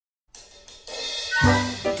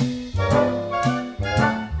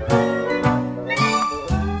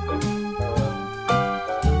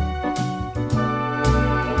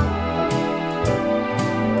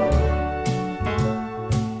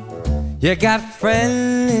You got a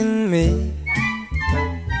friend in me.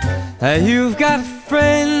 You've got a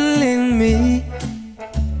friend in me.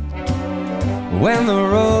 When the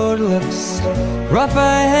road looks rough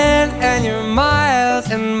ahead and you're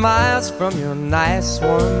miles and miles from your nice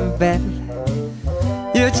warm bed,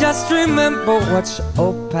 you just remember what your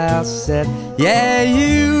old pal said. Yeah,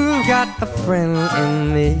 you've got a friend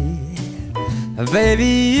in me. Baby,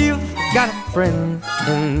 you've got a friend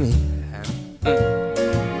in me.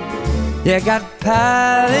 You got a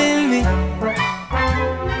pal in me.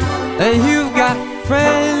 You've got a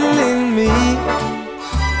friend in me.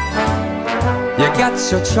 You got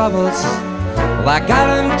your troubles, well, I got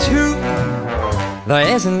them too. There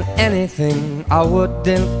isn't anything I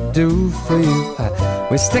wouldn't do for you.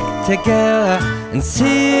 We stick together and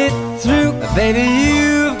see it through. Baby,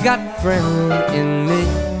 you've got a friend in me.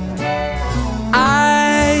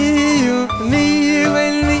 You, me, you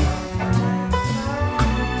and me.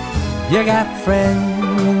 You got a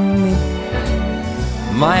friend in me.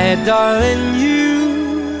 My darling,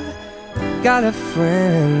 you got a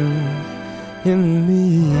friend in me.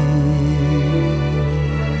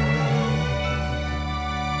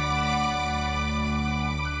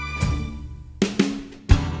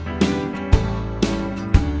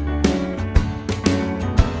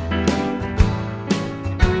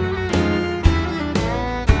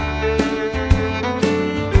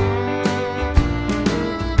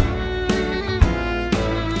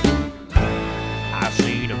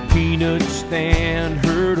 Peanut stand,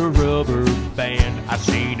 heard a rubber band. I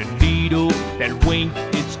seen a needle that winked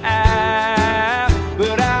its eye.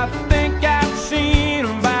 But I think I've seen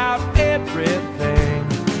about everything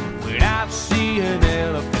when I see an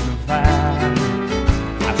elephant fly.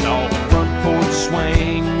 I saw a front porch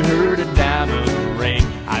swing, heard a diamond ring.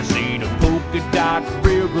 I seen a polka dot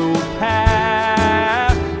railroad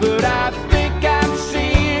path. But I think I've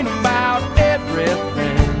seen about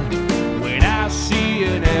everything when I see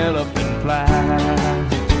an elephant fly.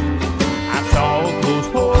 I saw a close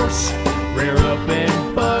horse rear up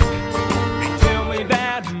and buck. They tell me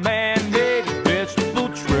that man-made vegetable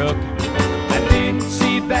truck. I didn't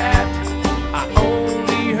see that, I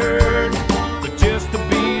only heard. But just to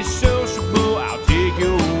be sociable, I'll take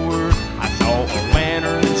your word. I saw a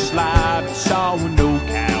lantern slide, saw a no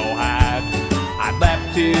cowhide. I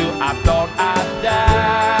laughed till I thought I'd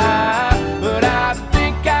die. But I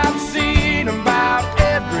think I've seen about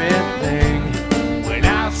everything when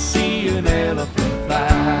I see an elephant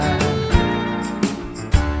fly.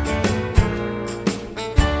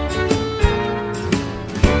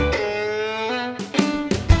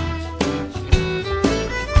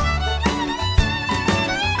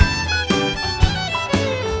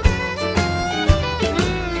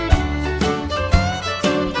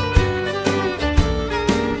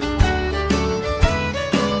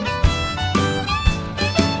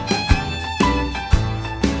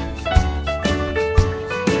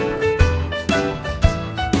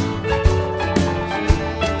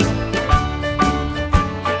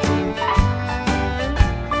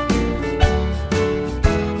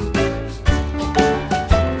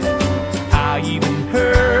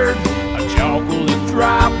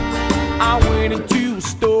 I went into a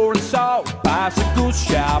store and saw a bicycle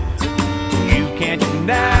shop. You can't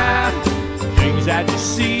deny things that you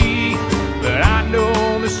see, but I know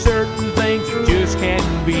there's certain things that just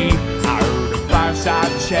can't be. I heard a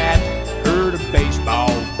fireside chat, heard a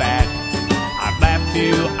baseball bat. I laughed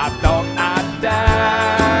till I thought I'd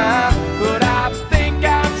die. But I think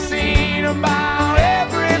I've seen about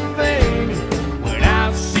everything when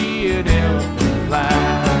I see an elephant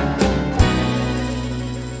fly.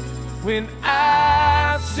 When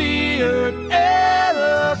I see an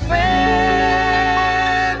elephant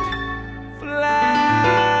fly.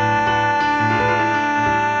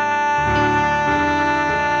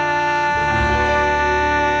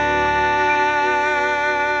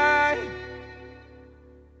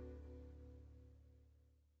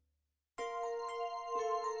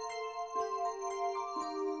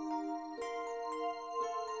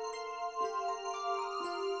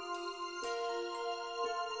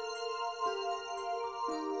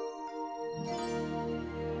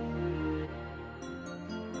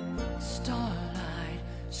 Starlight,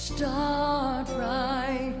 star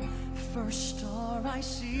bright, first star I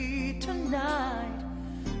see tonight.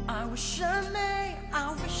 I wish I may,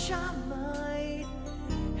 I wish I might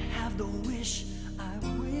have the wish I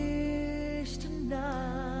wish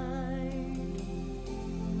tonight.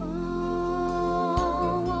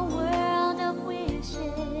 Oh, a world of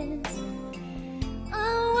wishes, a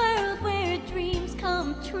world where dreams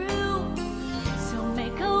come true. So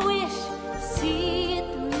make a wish, see it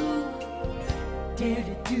through, dare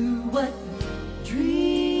to do. what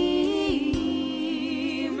dreamers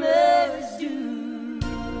do.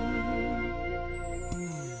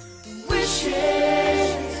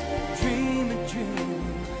 Wishes, dream a dream.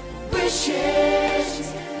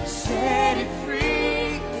 Wishes, set it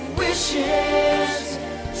free. Wishes,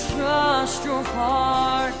 trust your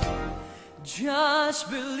heart, just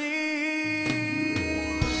believe.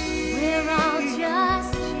 We're all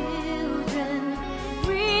just children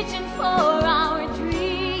reaching for our